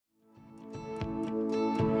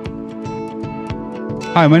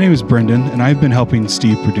Hi, my name is Brendan, and I've been helping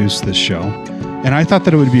Steve produce this show. And I thought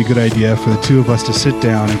that it would be a good idea for the two of us to sit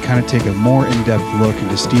down and kind of take a more in-depth look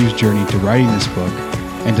into Steve's journey to writing this book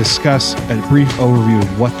and discuss a brief overview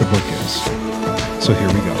of what the book is. So here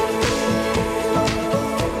we go.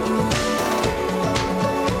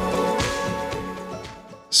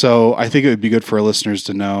 So I think it would be good for our listeners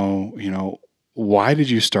to know, why did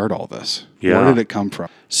you start all this? Yeah. Where did it come from?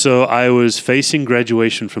 So I was facing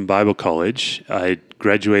graduation from Bible college. I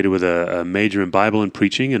graduated with a major in Bible and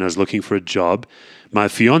preaching, and I was looking for a job. My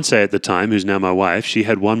fiance at the time, who's now my wife, she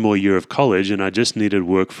had one more year of college, and I just needed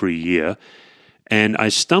work for a year. And I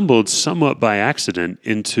stumbled somewhat by accident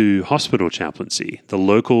into hospital chaplaincy, the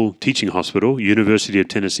local teaching hospital, University of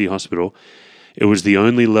Tennessee Hospital. It was the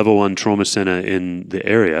only level 1 trauma center in the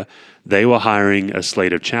area. They were hiring a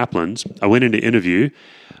slate of chaplains. I went in to interview.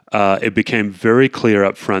 It became very clear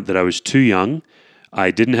up front that I was too young. I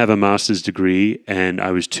didn't have a master's degree, and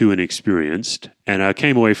I was too inexperienced. And I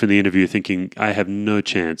came away from the interview thinking, I have no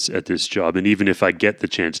chance at this job. And even if I get the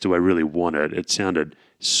chance, do I really want it? It sounded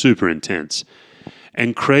super intense.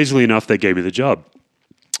 And crazily enough, they gave me the job.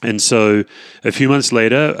 And so a few months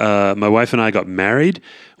later, my wife and I got married.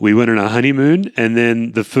 We went on a honeymoon. And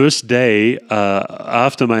then the first day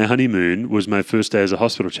after my honeymoon was my first day as a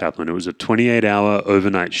hospital chaplain. It was a 28-hour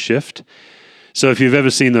overnight shift. So if you've ever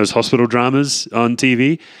seen those hospital dramas on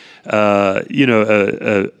TV,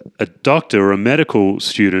 a doctor or a medical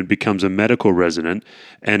student becomes a medical resident,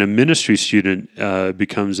 and a ministry student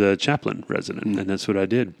becomes a chaplain resident. And that's what I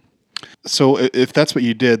did. So if that's what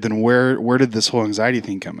you did, then where did this whole anxiety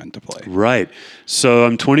thing come into play? Right. So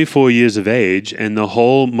I'm 24 years of age, and the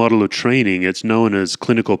whole model of training, it's known as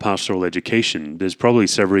clinical pastoral education. There's probably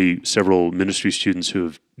several ministry students who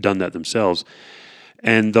have done that themselves.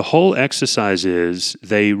 And the whole exercise is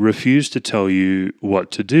they refuse to tell you what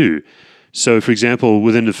to do. So, for example,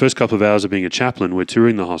 within the first couple of hours of being a chaplain, we're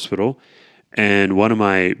touring the hospital, and one of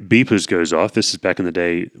my beepers goes off. This is back in the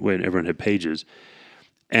day when everyone had pagers.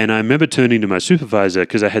 And I remember turning to my supervisor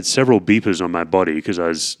because I had several beepers on my body because I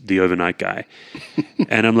was the overnight guy.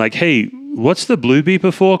 And I'm like, hey, what's the blue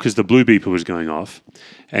beeper for? Because the blue beeper was going off.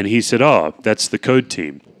 And he said, oh, that's the code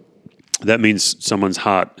team. That means someone's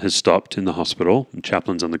heart has stopped in the hospital, and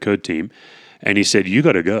chaplain's on the code team. And he said, you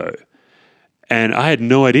got to go. And I had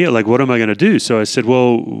no idea, what am I going to do? So I said,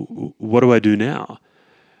 well, what do I do now?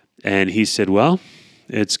 And he said, well,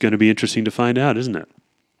 it's going to be interesting to find out, isn't it?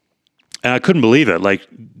 And I couldn't believe it,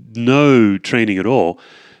 no training at all.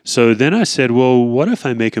 So then I said, well, what if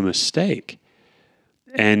I make a mistake?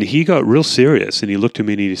 And he got real serious, and he looked at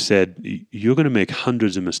me and he said, you're going to make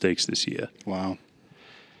hundreds of mistakes this year. Wow.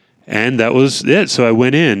 And that was it. So I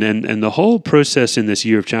went in, and the whole process in this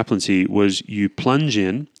year of chaplaincy was you plunge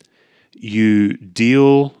in, you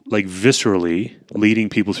deal viscerally, leading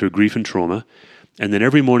people through grief and trauma, and then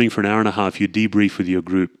every morning for an hour and a half, you debrief with your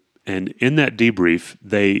group. And in that debrief,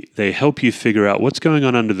 they help you figure out what's going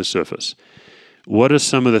on under the surface. What are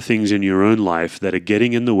some of the things in your own life that are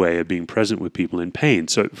getting in the way of being present with people in pain?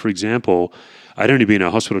 So, for example, I'd only been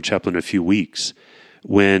a hospital chaplain a few weeks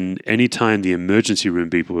when anytime the emergency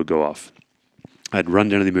room beeper would go off, I'd run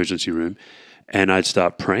down to the emergency room and I'd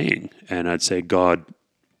start praying. And I'd say, God,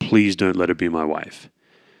 please don't let it be my wife.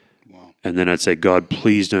 And then I'd say, God,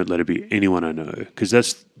 please don't let it be anyone I know. Because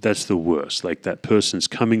that's the worst. That person's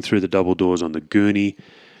coming through the double doors on the gurney.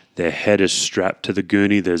 Their head is strapped to the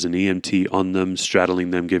gurney. There's an EMT on them,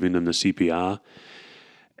 straddling them, giving them the CPR.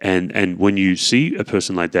 And when you see a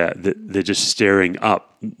person like that, they're just staring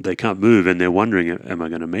up. They can't move, and they're wondering, am I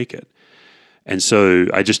going to make it? And so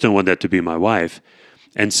I just don't want that to be my wife.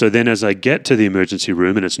 And so then as I get to the emergency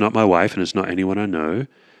room, and it's not my wife, and it's not anyone I know,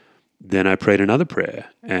 then I prayed another prayer,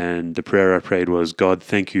 and the prayer I prayed was, God,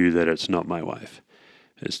 thank you that it's not my wife.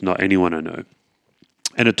 It's not anyone I know.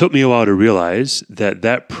 And it took me a while to realize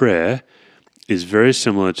that prayer is very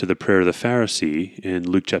similar to the prayer of the Pharisee in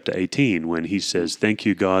Luke chapter 18, when he says, thank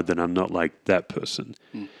you, God, that I'm not like that person.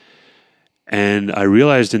 And I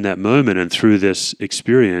realized in that moment and through this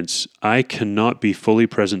experience, I cannot be fully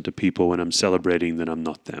present to people when I'm celebrating that I'm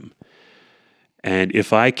not them. And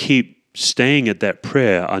if I keep staying at that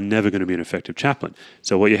prayer, I'm never going to be an effective chaplain.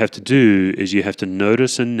 So what you have to do is you have to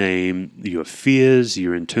notice and name your fears,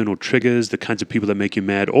 your internal triggers, the kinds of people that make you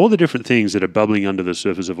mad, all the different things that are bubbling under the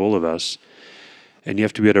surface of all of us. And you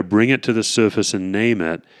have to be able to bring it to the surface and name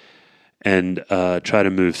it and try to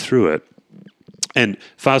move through it. And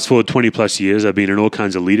fast forward 20 plus years, I've been in all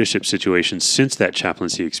kinds of leadership situations since that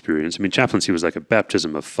chaplaincy experience. I mean, chaplaincy was like a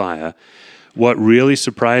baptism of fire. What really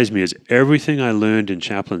surprised me is everything I learned in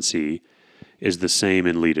chaplaincy is the same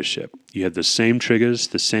in leadership. You have the same triggers,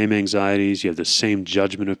 the same anxieties, you have the same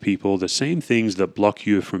judgment of people, the same things that block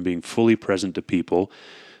you from being fully present to people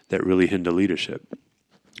that really hinder leadership.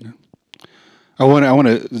 I want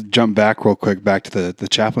to jump back real quick back to the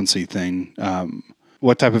chaplaincy thing.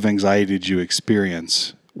 What type of anxiety did you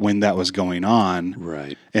experience when that was going on?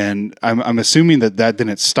 Right. And I'm assuming that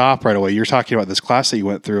didn't stop right away. You're talking about this class that you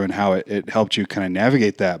went through and how it helped you kind of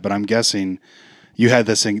navigate that. But I'm guessing you had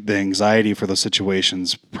the anxiety for those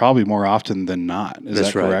situations probably more often than not. Is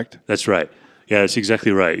that correct? That's right. Yeah, that's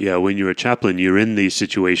exactly right. Yeah, when you're a chaplain, you're in these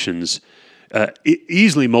situations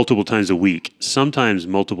easily multiple times a week, sometimes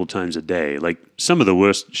multiple times a day. Like some of the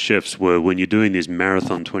worst shifts were when you're doing these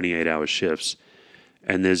marathon 28-hour shifts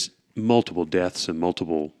and there's multiple deaths and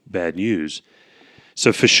multiple bad news.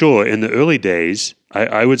 So for sure, in the early days,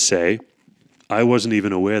 I would say I wasn't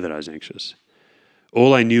even aware that I was anxious.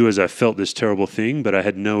 All I knew is I felt this terrible thing, but I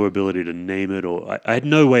had no ability to name it, or I had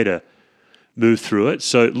no way to move through it.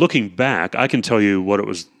 So looking back, I can tell you what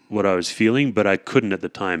I was feeling, but I couldn't at the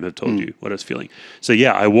time have told you what I was feeling. So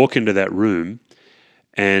yeah, I walk into that room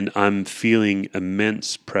and I'm feeling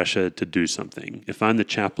immense pressure to do something. If I'm the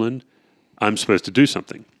chaplain, I'm supposed to do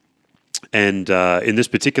something. And in this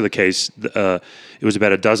particular case, it was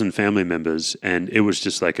about a dozen family members, and it was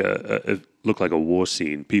just like it looked like a war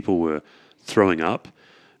scene. People were throwing up.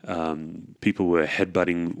 People were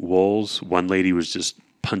headbutting walls. One lady was just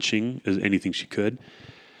punching anything she could.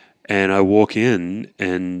 And I walk in,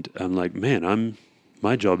 and I'm like, man,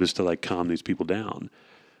 my job is to like calm these people down.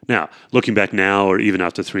 Now, looking back now, or even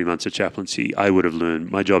after 3 months of chaplaincy, I would have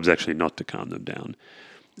learned my job is actually not to calm them down.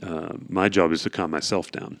 My job is to calm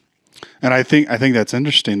myself down. And I think that's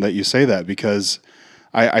interesting that you say that, because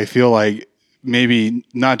I feel like maybe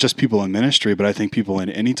not just people in ministry, but I think people in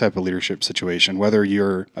any type of leadership situation, whether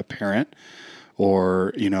you're a parent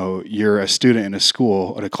or you're a student in a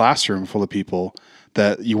school, in a classroom full of people,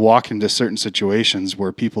 that you walk into certain situations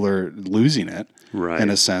where people are losing it, right, in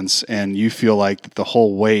a sense, and you feel like the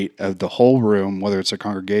whole weight of the whole room, whether it's a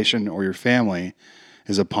congregation or your family,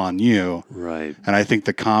 is upon you. Right. And I think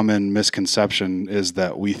the common misconception is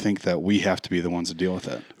that we think that we have to be the ones to deal with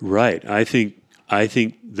it. Right. I think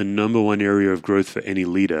the number one area of growth for any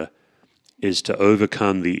leader is to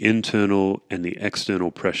overcome the internal and the external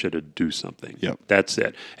pressure to do something. Yep. That's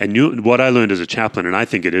it. And what I learned as a chaplain, and I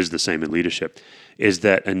think it is the same in leadership, is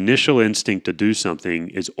that initial instinct to do something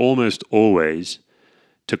is almost always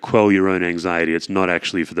to quell your own anxiety. It's not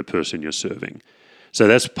actually for the person you're serving. So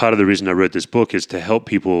that's part of the reason I wrote this book, is to help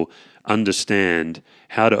people understand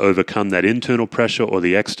how to overcome that internal pressure or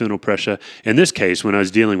the external pressure. In this case, when I was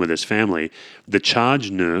dealing with this family, the charge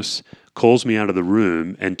nurse calls me out of the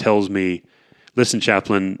room and tells me, listen,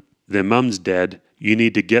 chaplain, their mum's dead. You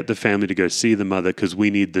need to get the family to go see the mother because we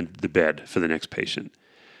need the bed for the next patient.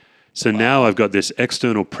 So now I've got this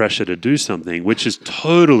external pressure to do something, which is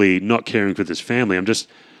totally not caring for this family. I'm just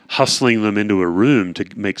hustling them into a room to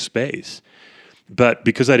make space. But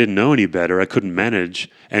because I didn't know any better, I couldn't manage.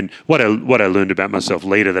 And what I learned about myself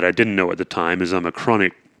later that I didn't know at the time is I'm a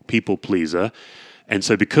chronic people pleaser. And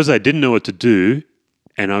so because I didn't know what to do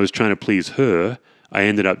and I was trying to please her, I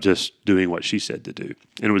ended up just doing what she said to do.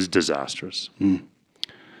 And it was disastrous.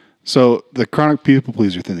 So the chronic people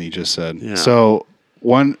pleaser thing that you just said. Yeah. So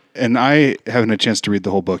and I haven't had a chance to read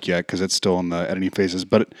the whole book yet because it's still in the editing phases,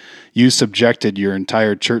 but you subjected your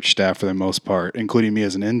entire church staff, for the most part, including me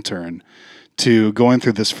as an intern, to going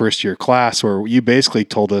through this first year class where you basically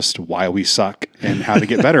told us why we suck and how to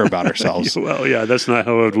get better about ourselves. Well, yeah, that's not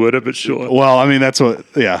how I would word it, but sure. Well, I mean, that's what,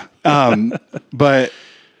 yeah. But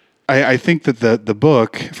I think that the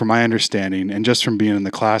book, from my understanding, and just from being in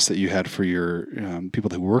the class that you had for your people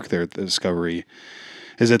who work there at the Discovery,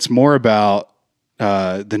 is it's more about,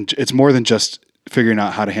 it's more than just figuring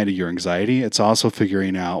out how to handle your anxiety. It's also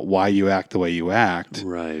figuring out why you act the way you act.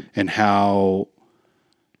 Right. And how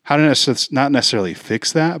to not necessarily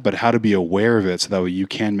fix that, but how to be aware of it so that way you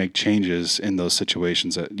can make changes in those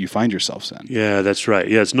situations that you find yourselves in. Yeah, that's right.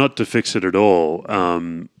 Yeah, it's not to fix it at all.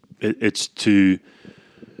 It's to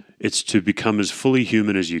become as fully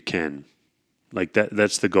human as you can. Like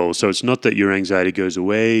that's the goal. So it's not that your anxiety goes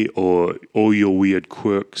away or all your weird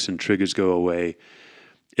quirks and triggers go away.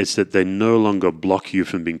 It's that they no longer block you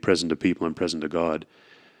from being present to people and present to God.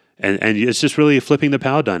 And it's just really flipping the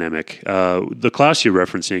power dynamic. The class you're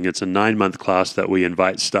referencing, it's a 9-month class that we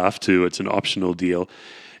invite staff to. It's an optional deal.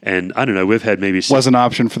 And I don't know, we've had maybe... Was an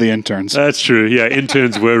option for the interns. That's true. Yeah,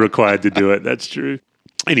 interns were required to do it. That's true.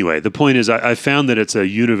 Anyway, the point is I found that it's a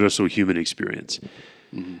universal human experience.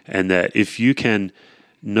 Mm-hmm. And that if you can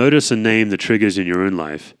notice and name the triggers in your own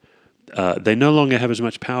life, they no longer have as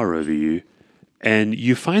much power over you And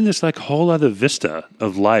you find this like whole other vista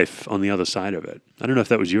of life on the other side of it. I don't know if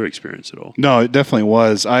that was your experience at all. No, it definitely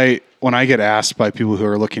was. When I get asked by people who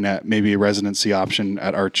are looking at maybe a residency option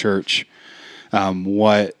at our church,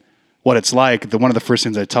 what it's like, one of the first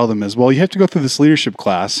things I tell them is, well, you have to go through this leadership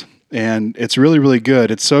class, and it's really, really good.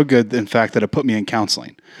 It's so good, in fact, that it put me in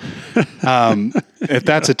counseling. If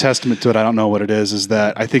that's a testament to it, I don't know what it is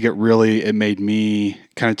that I think it made me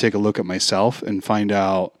kind of take a look at myself and find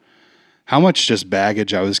out how much just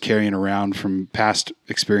baggage I was carrying around from past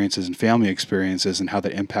experiences and family experiences, and how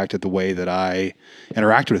that impacted the way that I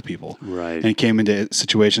interacted with people. Right. And came into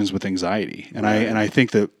situations with anxiety. And I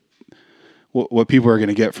think that what people are going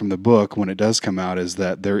to get from the book when it does come out is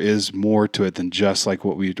that there is more to it than just like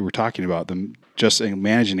what we were talking about, them just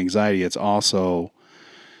managing anxiety. It's also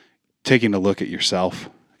taking a look at yourself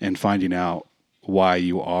and finding out why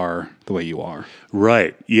you are the way you are.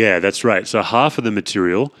 Right. Yeah, that's right. So half of the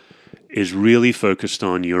material is really focused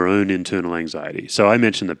on your own internal anxiety. So I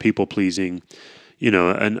mentioned that people pleasing,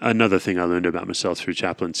 and another thing I learned about myself through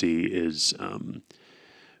chaplaincy is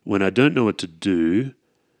when I don't know what to do,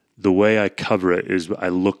 the way I cover it is I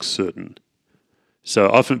look certain. So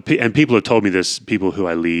often, and people have told me this, people who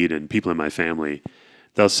I lead and people in my family,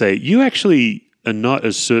 they'll say, you actually are not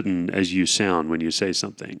as certain as you sound when you say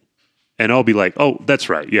something. And I'll be like, oh, that's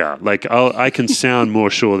right. Yeah. Like I can sound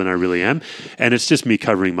more sure than I really am. And it's just me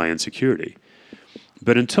covering my insecurity.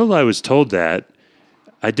 But until I was told that,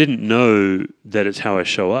 I didn't know that it's how I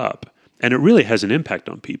show up. And it really has an impact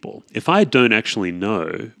on people. If I don't actually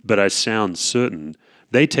know, but I sound certain,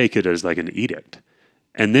 they take it as like an edict.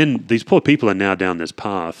 And then these poor people are now down this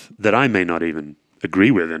path that I may not even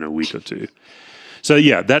agree with in a week or two. So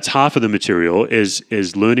yeah, that's half of the material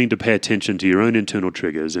is learning to pay attention to your own internal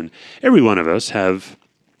triggers. And every one of us have,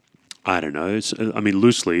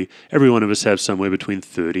 loosely, every one of us have somewhere between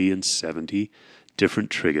 30 and 70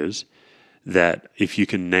 different triggers that if you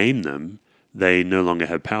can name them, they no longer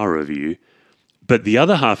have power over you. But the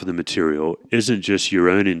other half of the material isn't just your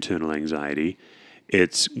own internal anxiety,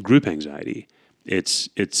 it's group anxiety.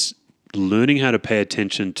 It's learning how to pay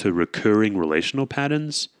attention to recurring relational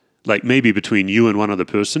patterns, like maybe between you and one other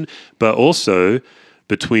person, but also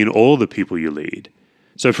between all the people you lead.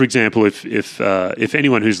 So, for example, if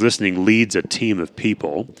anyone who's listening leads a team of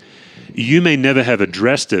people, you may never have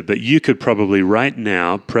addressed it, but you could probably right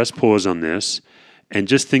now press pause on this and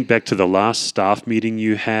just think back to the last staff meeting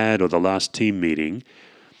you had or the last team meeting,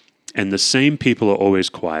 and the same people are always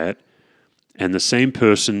quiet, and the same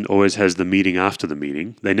person always has the meeting after the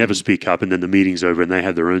meeting. They never speak up, and then the meeting's over and they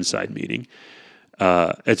have their own side meeting.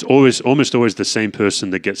 It's almost always the same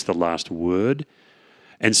person that gets the last word.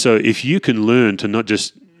 And so if you can learn to not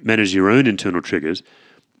just manage your own internal triggers,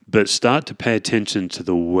 but start to pay attention to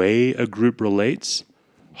the way a group relates,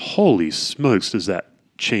 holy smokes, does that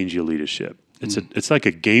change your leadership. It's like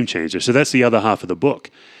a game changer. So that's the other half of the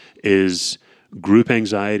book is group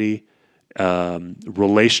anxiety,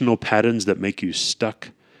 relational patterns that make you stuck.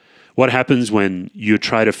 What happens when you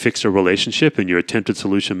try to fix a relationship and your attempted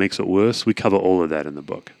solution makes it worse? We cover all of that in the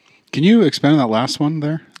book. Can you expand on that last one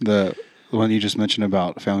there? The one you just mentioned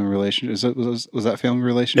about family relationships. Was that family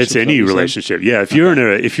relationship? It's any relationship. Yeah. If you're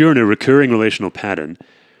in a recurring relational pattern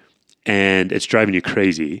and it's driving you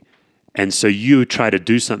crazy, and so you try to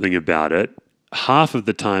do something about it, half of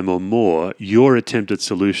the time or more, your attempted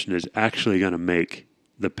solution is actually going to make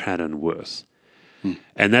the pattern worse.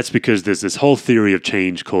 And that's because there's this whole theory of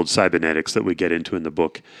change called cybernetics that we get into in the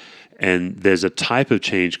book. And there's a type of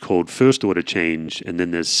change called first order change, and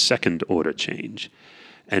then there's second order change.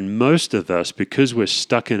 And most of us, because we're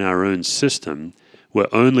stuck in our own system, we're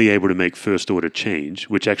only able to make first order change,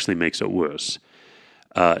 which actually makes it worse.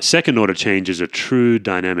 Second order change is a true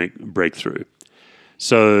dynamic breakthrough.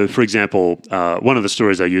 So, for example, one of the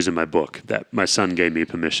stories I use in my book that my son gave me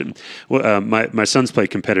permission. My son's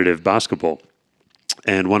played competitive basketball.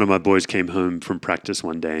 And one of my boys came home from practice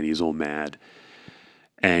one day and he's all mad.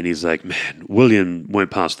 And he's like, man, William won't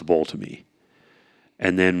pass the ball to me.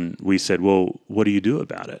 And then we said, well, what do you do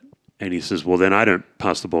about it? And he says, well, then I don't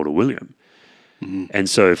pass the ball to William. Mm-hmm. And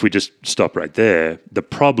so if we just stop right there, the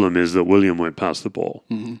problem is that William won't pass the ball.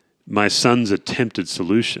 Mm-hmm. My son's attempted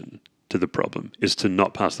solution to the problem is to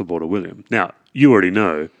not pass the ball to William. Now, you already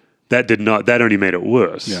know that only made it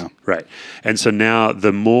worse. Yeah. Right. And so now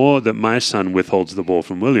the more that my son withholds the ball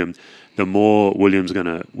from William, the more William's going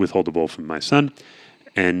to withhold the ball from my son.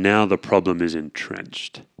 And now the problem is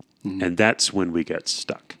entrenched. Mm-hmm. And that's when we get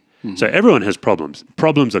stuck. Mm-hmm. So everyone has problems.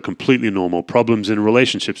 Problems are completely normal. Problems in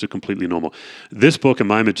relationships are completely normal. This book and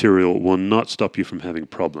my material will not stop you from having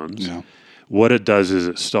problems. Yeah. what it does is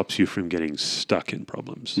it stops you from getting stuck in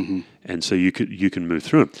problems. And so you can move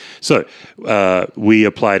through them. So we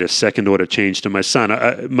applied a second order change to my son.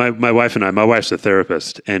 My wife and I, my wife's a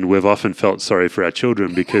therapist, and we've often felt sorry for our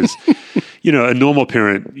children because, a normal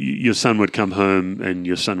parent, your son would come home and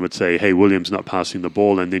your son would say, hey, William's not passing the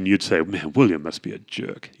ball. And then you'd say, man, William must be a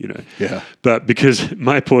jerk, Yeah. But because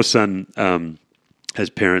my poor son has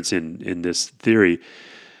parents in this theory,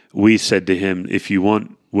 we said to him, if you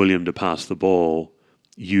want William to pass the ball,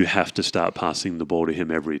 you have to start passing the ball to him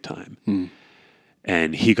every time.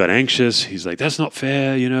 And he got anxious. He's like, that's not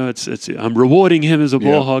fair. It's I'm rewarding him as a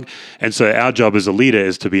ball hog. And so our job as a leader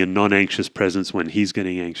is to be a non-anxious presence when he's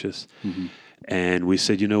getting anxious. And we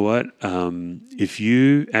said, you know what? If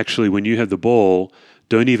you actually, when you have the ball,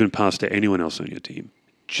 don't even pass to anyone else on your team.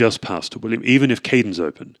 Just pass to William. Even if Caden's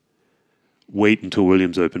open, wait until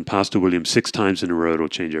William's open. Pass to William 6 times in a row. It'll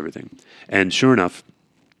change everything. And sure enough,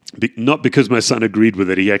 not because my son agreed with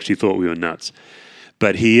it, he actually thought we were nuts.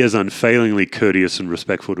 But he is unfailingly courteous and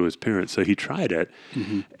respectful to his parents. So he tried it.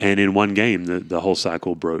 And in one game, the whole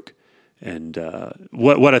cycle broke. And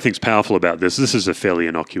what I think is powerful about this is a fairly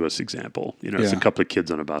innocuous example. It's a couple of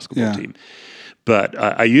kids on a basketball team. But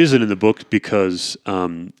I use it in the book because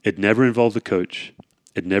it never involved the coach.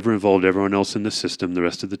 It never involved everyone else in the system, the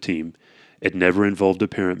rest of the team. It never involved a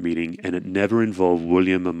parent meeting. And it never involved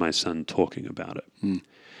William and my son talking about it.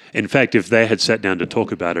 In fact, if they had sat down to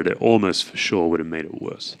talk about it, it almost for sure would have made it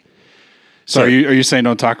worse. So are you saying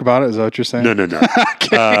don't talk about it? Is that what you're saying? No.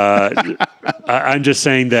 I'm just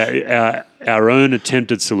saying that our own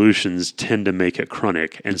attempted solutions tend to make it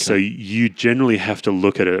chronic. And so you generally have to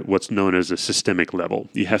look at it what's known as a systemic level.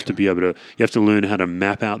 You have to be able to, you have to learn how to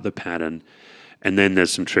map out the pattern. And then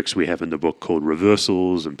there's some tricks we have in the book called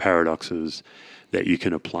reversals and paradoxes that you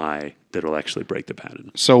can apply that will actually break the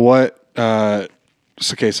pattern. So what...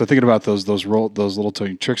 so thinking about those little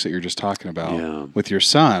tiny tricks that you're just talking about with your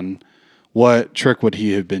son, what trick would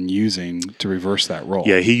he have been using to reverse that role?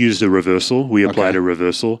 Yeah, he used a reversal. We applied a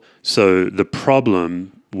reversal. So the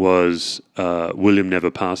problem was William never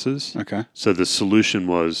passes. Okay. So the solution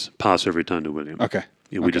was pass every time to William. Okay.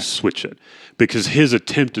 We just switch it because his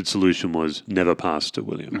attempted solution was never pass to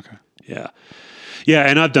William. Okay. Yeah. Yeah,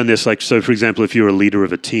 and I've done this. So for example, if you're a leader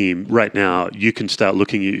of a team, right now you can start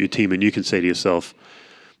looking at your team and you can say to yourself,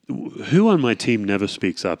 who on my team never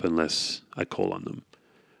speaks up unless I call on them?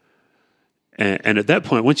 And at that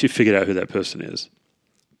point, once you've figured out who that person is,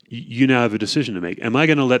 you now have a decision to make. Am I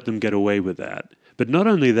going to let them get away with that? But not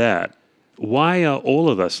only that, why are all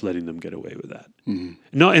of us letting them get away with that?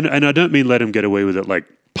 No, and I don't mean let them get away with it like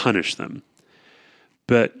punish them.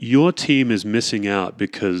 But your team is missing out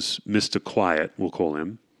because Mr. Quiet, we'll call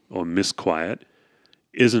him, or Miss Quiet,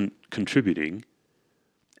 isn't contributing,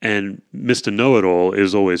 and Mr. Know-It-All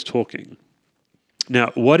is always talking.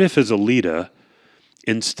 Now, what if as a leader,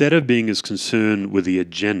 instead of being as concerned with the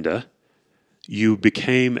agenda, you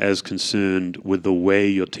became as concerned with the way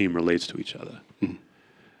your team relates to each other?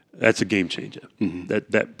 That's a game changer.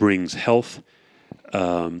 That brings health.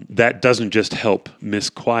 That doesn't just help Miss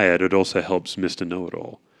Quiet, it also helps Mr.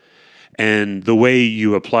 Know-It-All. And the way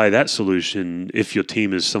you apply that solution, if your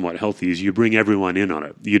team is somewhat healthy, is you bring everyone in on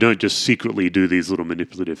it. You don't just secretly do these little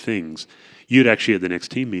manipulative things. You'd actually at the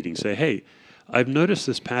next team meeting say, hey, I've noticed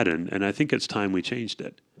this pattern and I think it's time we changed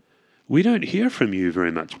it. We don't hear from you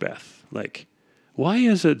very much, Beth. Like, why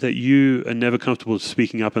is it that you are never comfortable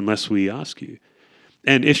speaking up unless we ask you?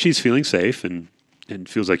 And if she's feeling safe and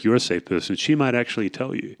feels like you're a safe person, she might actually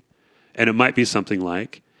tell you. And it might be something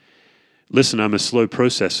like, listen, I'm a slow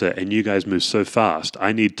processor and you guys move so fast.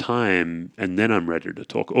 I need time and then I'm ready to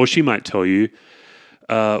talk. Or she might tell you,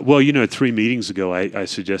 3 meetings ago I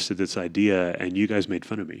suggested this idea and you guys made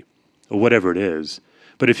fun of me. Or whatever it is.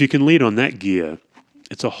 But if you can lead on that gear,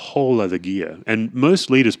 it's a whole other gear. And most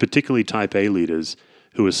leaders, particularly type A leaders,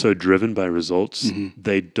 who are so driven by results,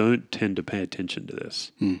 they don't tend to pay attention to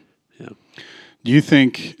this. Yeah. Do you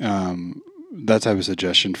think that type of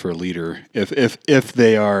suggestion for a leader, if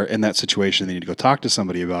they are in that situation, they need to go talk to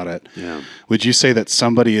somebody about it, would you say that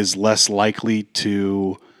somebody is less likely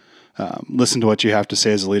to listen to what you have to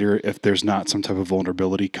say as a leader if there's not some type of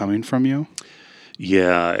vulnerability coming from you?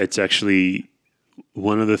 Yeah, it's actually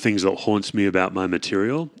one of the things that haunts me about my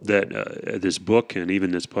material, that this book and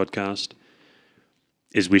even this podcast,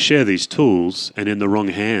 is we share these tools, and in the wrong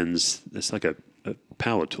hands, it's like a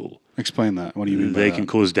power tool. Explain that. What do you mean by They that? can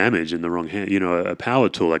cause damage in the wrong hand. A power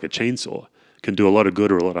tool like a chainsaw can do a lot of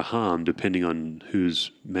good or a lot of harm depending on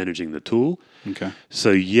who's managing the tool. Okay.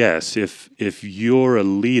 So yes, if you're a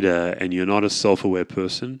leader and you're not a self-aware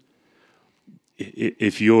person,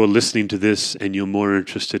 if you're listening to this and you're more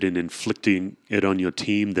interested in inflicting it on your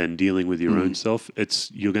team than dealing with your own self,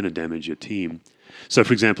 you're going to damage your team. So,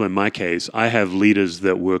 for example, in my case, I have leaders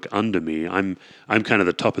that work under me. I'm kind of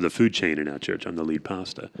the top of the food chain in our church. I'm the lead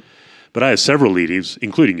pastor. But I have several leaders,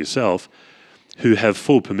 including yourself, who have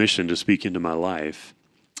full permission to speak into my life.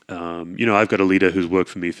 I've got a leader who's worked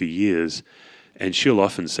for me for years, and she'll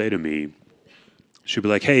often say to me, she'll be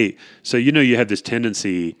like, hey, so you have this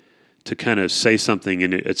tendency to kind of say something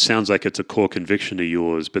and it sounds like it's a core conviction of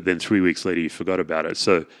yours, but then 3 weeks later you forgot about it.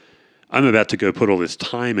 So I'm about to go put all this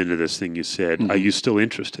time into this thing you said. Are you still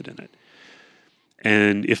interested in it?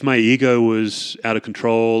 And if my ego was out of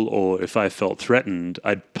control or if I felt threatened,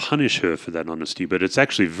 I'd punish her for that honesty. But it's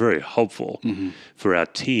actually very helpful for our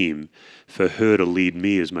team, for her to lead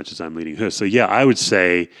me as much as I'm leading her. So yeah, I would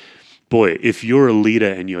say, boy, if you're a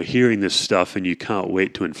leader and you're hearing this stuff and you can't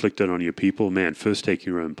wait to inflict it on your people, man, first take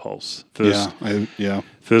your own pulse.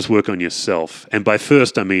 First work on yourself. And by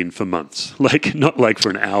first, I mean for months, not like for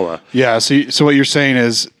an hour. Yeah. So what you're saying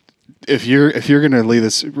is, if you're going to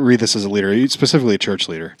read this as a leader, specifically a church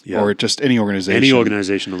leader, or just any organization, any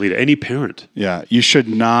organizational leader, any parent, you should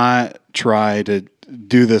not try to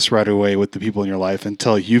do this right away with the people in your life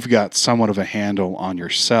until you've got somewhat of a handle on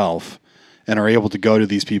yourself and are able to go to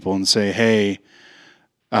these people and say, hey,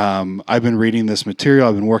 I've been reading this material,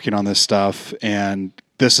 I've been working on this stuff, and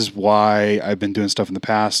this is why I've been doing stuff in the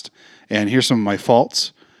past, and here's some of my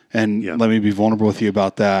faults, and let me be vulnerable with you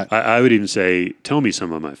about that. I would even say, tell me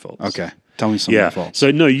some of my faults. Okay, tell me some of my faults.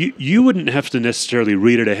 So no, you wouldn't have to necessarily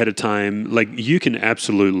read it ahead of time. Like, you can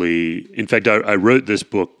absolutely, in fact, I wrote this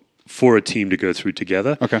book for a team to go through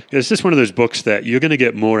together. Okay. It's just one of those books that you're going to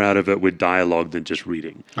get more out of it with dialogue than just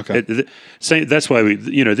reading. Okay. That's why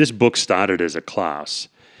this book started as a class,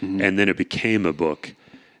 and then it became a book.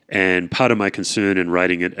 And part of my concern in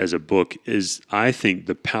writing it as a book is I think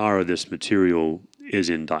the power of this material is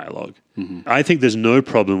in dialogue. I think there's no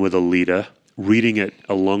problem with a leader reading it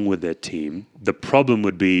along with their team. The problem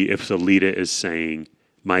would be if the leader is saying,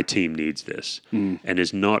 my team needs this, and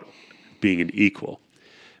is not being an equal,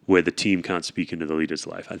 where the team can't speak into the leader's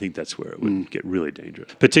life. I think that's where it would get really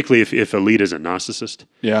dangerous, particularly if a leader's a narcissist.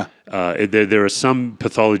 Yeah. There are some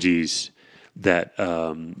pathologies that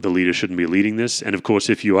the leader shouldn't be leading this. And of course,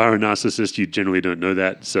 if you are a narcissist, you generally don't know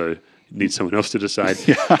that, so you need someone else to decide.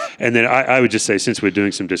 And then I would just say, since we're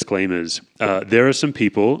doing some disclaimers, there are some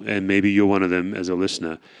people, and maybe you're one of them as a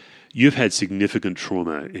listener, you've had significant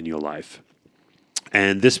trauma in your life.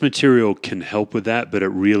 And this material can help with that, but it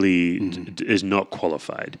really is not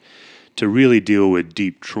qualified to really deal with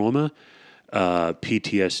deep trauma,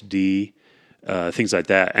 PTSD, things like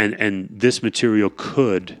that. And this material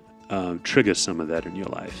could trigger some of that in your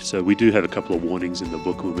life. So we do have a couple of warnings in the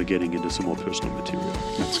book when we're getting into some more personal material.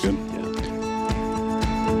 That's good. Yeah.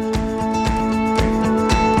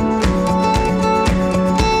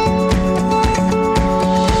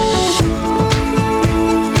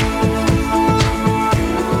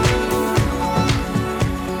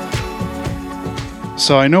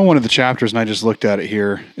 So I know one of the chapters, and I just looked at it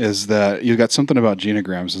here, is that you've got something about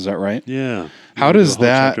genograms. Is that right? Yeah. How does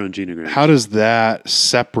that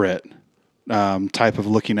separate type of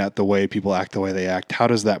looking at the way people act the way they act, how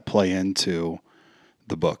does that play into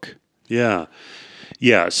the book? Yeah.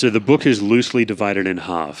 So the book is loosely divided in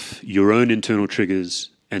half: your own internal triggers,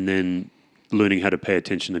 and then learning how to pay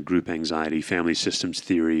attention to group anxiety, family systems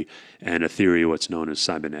theory, and a theory of what's known as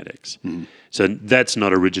cybernetics. So that's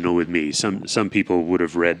not original with me. Some people would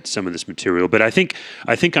have read some of this material, but I think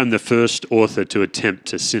I'm the first author to attempt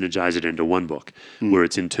to synergize it into one book where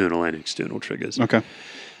it's internal and external triggers. Okay.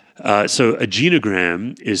 So a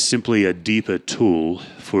genogram is simply a deeper tool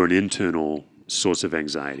for an internal source of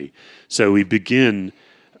anxiety. So we begin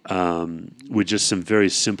with just some very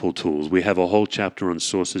simple tools. We have a whole chapter on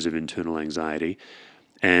sources of internal anxiety.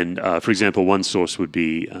 And for example, one source would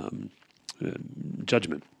be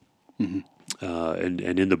judgment. And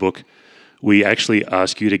in the book, we actually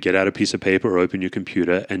ask you to get out a piece of paper or open your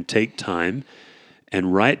computer and take time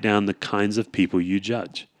and write down the kinds of people you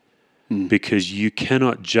judge. Because you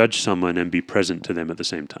cannot judge someone and be present to them at the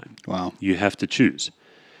same time. Wow. You have to choose.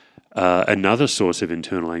 Another source of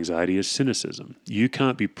internal anxiety is cynicism. You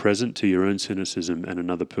can't be present to your own cynicism and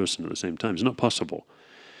another person at the same time. It's not possible.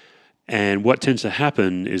 And what tends to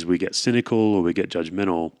happen is we get cynical or we get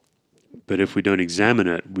judgmental, but if we don't examine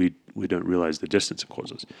it, we don't realize the distance it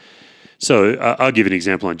causes. So I'll give you an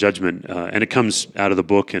example on judgment, and it comes out of the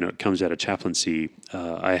book and it comes out of chaplaincy.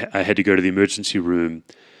 I had to go to the emergency room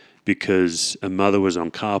because a mother was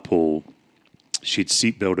on carpool she'd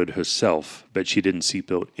seatbelted herself, but she didn't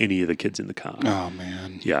seatbelt any of the kids in the car. Oh,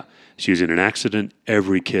 man. Yeah. She was in an accident.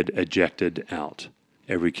 Every kid ejected out.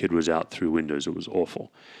 Every kid was out through windows. It was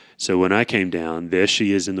awful. So when I came down, there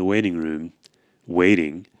she is in the waiting room,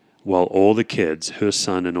 waiting, while all the kids, her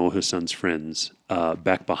son and all her son's friends,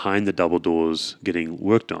 back behind the double doors getting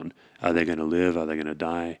worked on. Are they going to live? Are they going to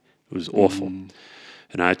die? It was awful.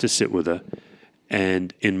 And I had to sit with her.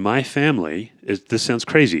 And in my family, this sounds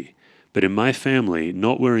crazy, but in my family,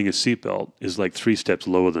 not wearing a seatbelt is like 3 steps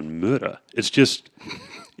lower than murder. It's just,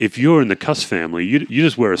 if you're in the Cuss family, you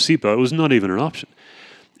just wear a seatbelt. It was not even an option.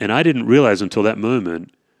 And I didn't realize until that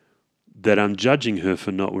moment that I'm judging her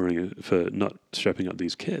for not strapping up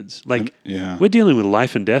these kids. Like, we're dealing with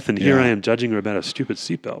life and death, and here I am judging her about a stupid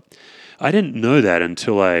seatbelt. I didn't know that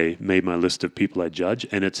until I made my list of people I judge,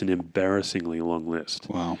 and it's an embarrassingly long list.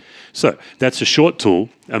 Wow. So that's a short tool.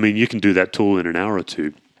 I mean, you can do that tool in an hour or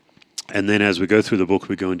two. And then as we go through the book,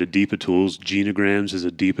 we go into deeper tools. Genograms is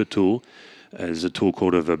a deeper tool. There's a tool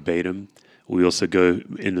called a verbatim. We also go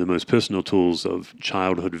into the most personal tools of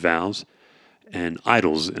childhood vows and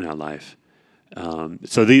idols in our life.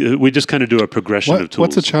 So we just kind of do a progression of tools.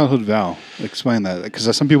 What's a childhood vow? Explain that,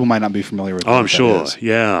 because some people might not be familiar with. Oh, I'm sure.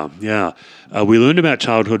 Yeah. We learned about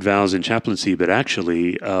childhood vows in chaplaincy, but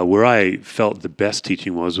actually, where I felt the best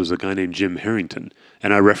teaching was a guy named Jim Harrington,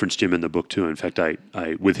 and I referenced Jim in the book too. In fact, I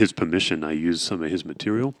with his permission, I used some of his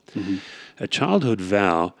material. Mm-hmm. A childhood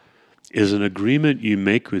vow is an agreement you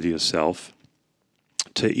make with yourself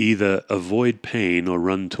to either avoid pain or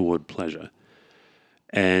run toward pleasure.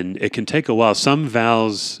 And it can take a while. Some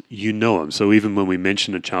vows, you know them. So even when we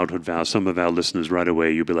mention a childhood vow, some of our listeners right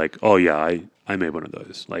away, you'll be like, oh yeah, I made one of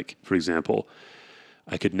those. Like, for example,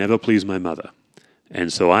 I could never please my mother.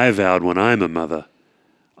 And so I vowed when I'm a mother,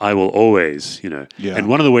 I will always, Yeah. And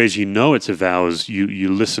one of the ways you know it's a vow is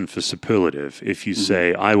you listen for superlative. If you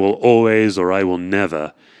say, I will always or I will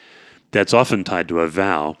never, that's often tied to a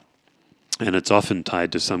vow, and it's often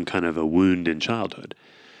tied to some kind of a wound in childhood.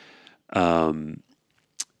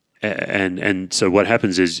 And so what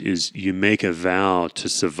happens is you make a vow to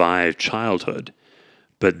survive childhood,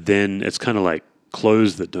 but then it's kind of like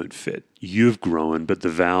clothes that don't fit. You've grown, but the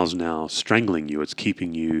vow's now strangling you. It's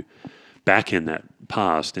keeping you back in that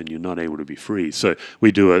past, and you're not able to be free. So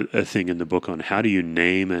we do a thing in the book on how do you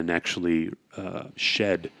name and actually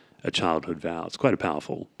shed a childhood vow. It's quite a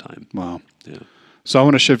powerful time. Wow. Yeah. So I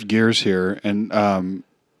want to shift gears here, and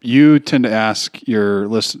you tend to ask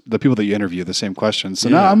the people that you interview the same questions. So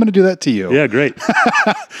now I'm going to do that to you. Yeah, great.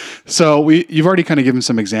 So you've already kind of given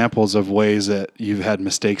some examples of ways that you've had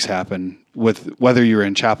mistakes happen with whether you're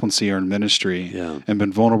in chaplaincy or in ministry, and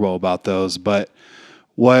been vulnerable about those. But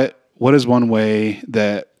what is one way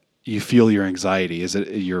that you feel your anxiety? Is it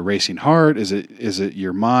your racing heart? Is it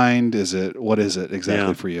your mind? What is it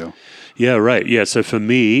exactly for you? Yeah, right. Yeah. So for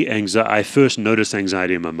me, I first noticed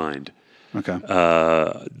anxiety in my mind. Okay.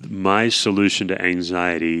 My solution to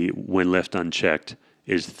anxiety, when left unchecked,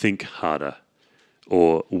 is think harder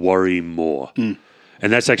or worry more. And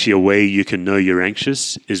that's actually a way you can know you're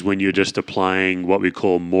anxious, is when you're just applying what we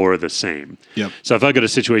call more of the same. Yep. So if I've got a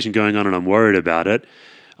situation going on and I'm worried about it,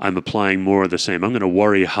 I'm applying more of the same. I'm going to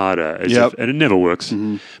worry harder, and it never works.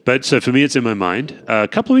 Mm-hmm. But so for me, it's in my mind. A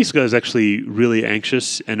couple of weeks ago, I was actually really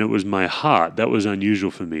anxious, and it was my heart. That was unusual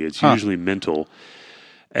for me. It's usually mental.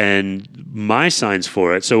 And my signs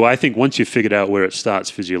for it, so I think once you've figured out where it starts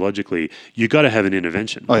physiologically, you got to have an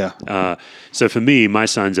intervention. Oh, yeah. So for me, my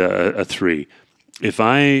signs are 3. If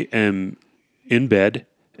I am in bed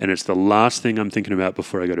and it's the last thing I'm thinking about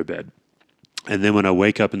before I go to bed, and then when I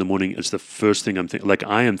wake up in the morning, it's the first thing I'm thinking, like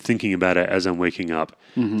I am thinking about it as I'm waking up,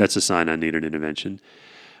 that's a sign I need an intervention.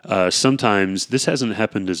 Sometimes, this hasn't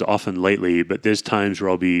happened as often lately, but there's times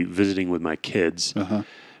where I'll be visiting with my kids,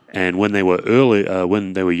 and when they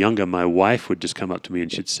were younger, my wife would just come up to me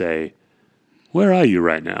and she'd say, "Where are you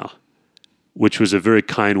right now?" Which was a very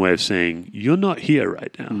kind way of saying, "You're not here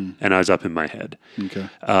right now." And I was up in my head. Okay.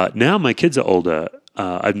 Now my kids are older.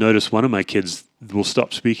 I've noticed one of my kids will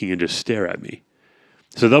stop speaking and just stare at me.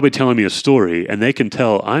 So they'll be telling me a story, and they can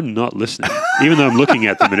tell I'm not listening, even though I'm looking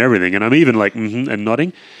at them and everything. And I'm even like, and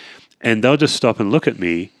nodding. And they'll just stop and look at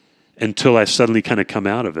me until I suddenly kind of come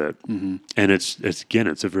out of it. And it's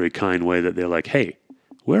a very kind way that they're like, "Hey,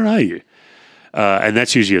 where are you?" And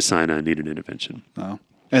that's usually a sign I need an intervention. Oh.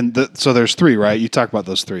 And so there's 3, right? You talk about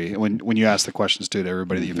those 3. When you ask the questions to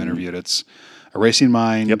everybody that you've interviewed, it's a racing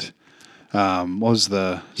mind. Yep. What was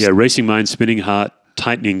the... racing mind, spinning heart,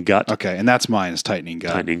 tightening gut. Okay, and that's mine, is tightening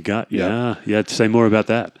gut. Tightening gut, yeah. Yeah, say more about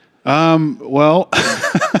that. Well,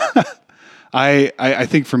 I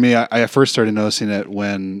think for me, I first started noticing it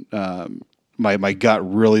when my gut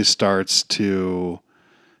really starts to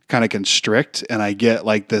kind of constrict, and I get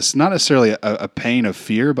like this, not necessarily a pain of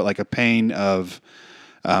fear, but like a pain of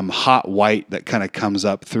hot white that kind of comes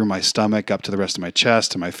up through my stomach, up to the rest of my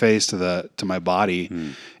chest, to my face, to my body.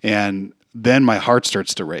 And then my heart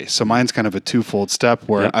starts to race. So mine's kind of a twofold step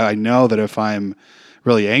where I know that if I'm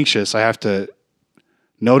really anxious, I have to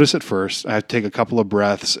notice it first. I have to take a couple of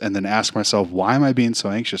breaths and then ask myself, why am I being so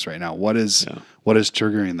anxious right now? What is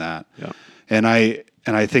triggering that? Yeah. And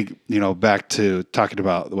I think, back to talking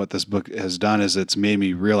about what this book has done is it's made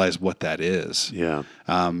me realize what that is. Yeah.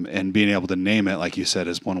 And being able to name it, like you said,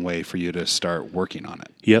 is one way for you to start working on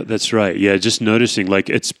it. Yeah, that's right. Yeah, just noticing, like,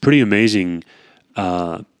 it's pretty amazing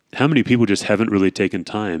how many people just haven't really taken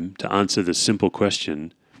time to answer the simple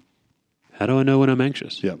question, how do I know when I'm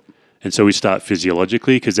anxious? Yep. And so we start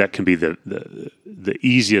physiologically, because that can be the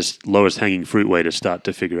easiest, lowest hanging fruit way to start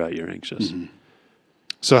to figure out you're anxious. Mm-hmm.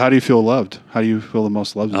 So how do you feel loved? How do you feel the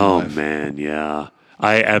most loved in your life? Oh, man, yeah.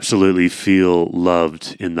 I absolutely feel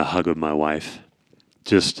loved in the hug of my wife.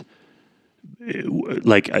 Just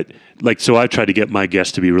so I try to get my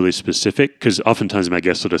guests to be really specific, because oftentimes my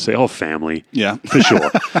guests will just say, family. Yeah. For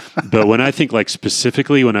sure. But when I think like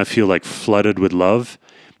specifically, when I feel like flooded with love,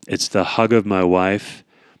 it's the hug of my wife.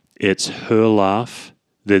 It's her laugh,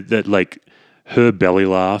 that like her belly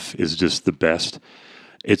laugh is just the best.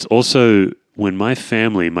 It's also when my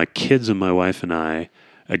family, my kids and my wife and I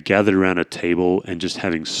are gathered around a table and just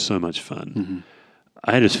having so much fun. Mm-hmm.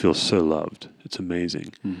 I just feel so loved. It's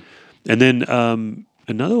amazing. Mm. And then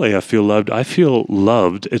another way I feel loved,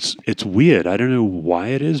 it's weird. I don't know why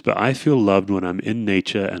it is, but I feel loved when I'm in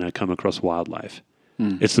nature and I come across wildlife.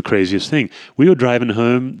 Mm. It's the craziest thing. We were driving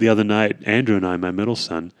home the other night, Andrew and I, my middle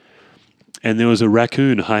son, and there was a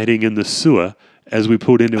raccoon hiding in the sewer as we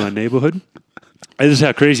pulled into our neighborhood. This is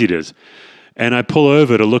how crazy it is. And I pull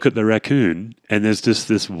over to look at the raccoon, and there's just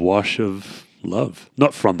this wash of love,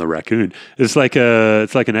 not from the raccoon. It's like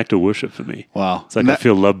an act of worship for me. Wow. It's like I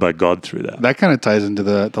feel loved by God through that. That kind of ties into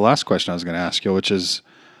the last question I was going to ask you, which is,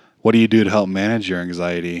 what do you do to help manage your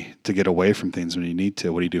anxiety, to get away from things when you need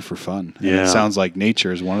to? What do you do for fun? And it sounds like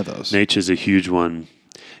nature is one of those. Nature's a huge one.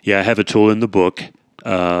 Yeah, I have a tool in the book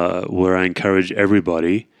where I encourage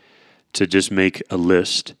everybody to just make a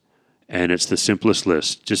list. And it's the simplest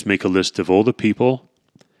list. Just make a list of all the people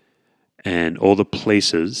and all the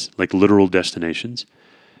places, like literal destinations,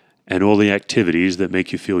 and all the activities that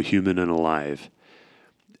make you feel human and alive.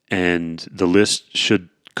 And the list should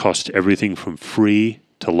cost everything from free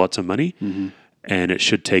to lots of money, mm-hmm. and it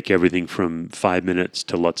should take everything from 5 minutes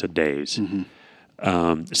to lots of days.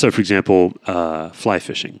 Mm-hmm. So, for example, fly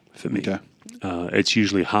fishing for me. Okay. It's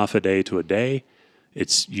usually half a day to a day.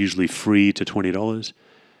 It's usually free to $20.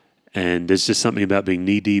 And there's just something about being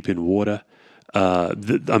knee-deep in water. For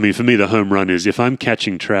me, the home run is if I'm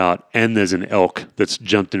catching trout and there's an elk that's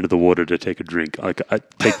jumped into the water to take a drink.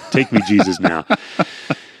 Take me, Jesus, now.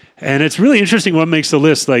 And it's really interesting what makes the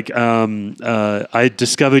list. I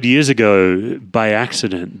discovered years ago by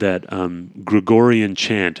accident that Gregorian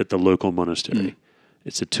chant at the local monastery.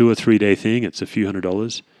 It's a 2 or 3 day thing. It's a few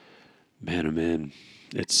 $100s. Man, oh man.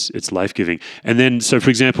 It's life-giving. And then, so for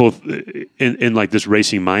example, in like this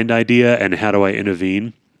racing mind idea and how do I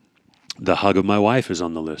intervene, the hug of my wife is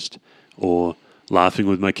on the list, or laughing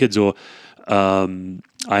with my kids, or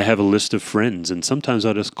I have a list of friends, and sometimes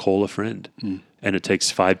I'll just call a friend, and it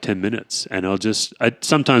takes 5-10 minutes, and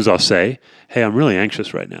sometimes I'll say, hey, I'm really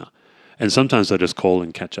anxious right now, and sometimes I'll just call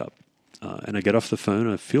and catch up, and I get off the phone,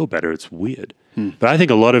 and I feel better. It's weird. But I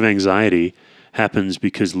think a lot of anxiety happens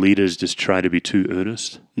because leaders just try to be too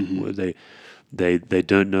earnest. Mm-hmm. Where they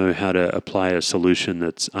don't know how to apply a solution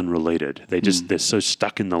that's unrelated. They're so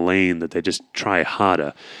stuck in the lane that they just try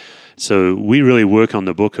harder. So we really work on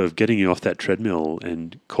the book of getting you off that treadmill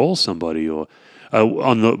and call somebody. Or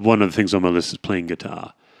one of the things on my list is playing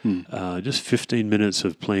guitar. Just 15 minutes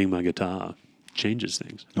of playing my guitar changes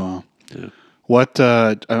things. Wow. Yeah. What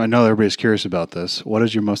I know everybody's curious about this. What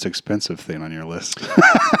is your most expensive thing on your list?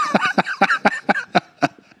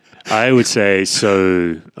 I would say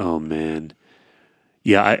so. Oh man,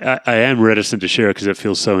 yeah. I am reticent to share it because it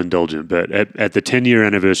feels so indulgent. But at the 10-year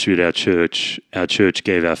anniversary at our church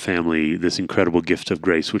gave our family this incredible gift of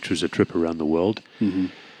grace, which was a trip around the world. Mm-hmm.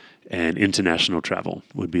 And international travel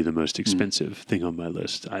would be the most expensive thing on my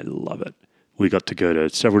list. I love it. We got to go to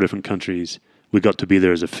several different countries. We got to be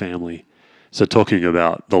there as a family. So talking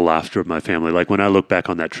about the laughter of my family, like when I look back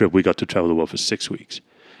on that trip, we got to travel the world for 6 weeks.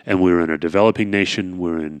 And we were in a developing nation.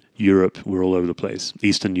 We're in Europe. We're all over the place.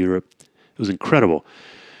 Eastern Europe. It was incredible.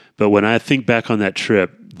 But when I think back on that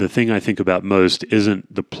trip, the thing I think about most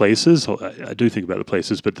isn't the places. I do think about the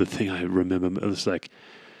places, but the thing I remember was like,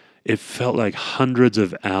 it felt like hundreds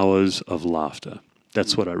of hours of laughter.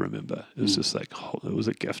 That's what I remember. It was just like, it was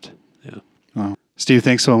a gift. Yeah. Wow. Steve,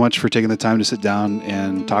 thanks so much for taking the time to sit down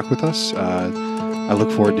and talk with us. I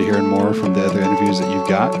look forward to hearing more from the other interviews that you've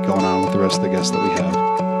got going on with the rest of the guests that we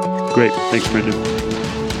have. Great. Thanks,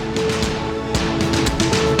 Brendan.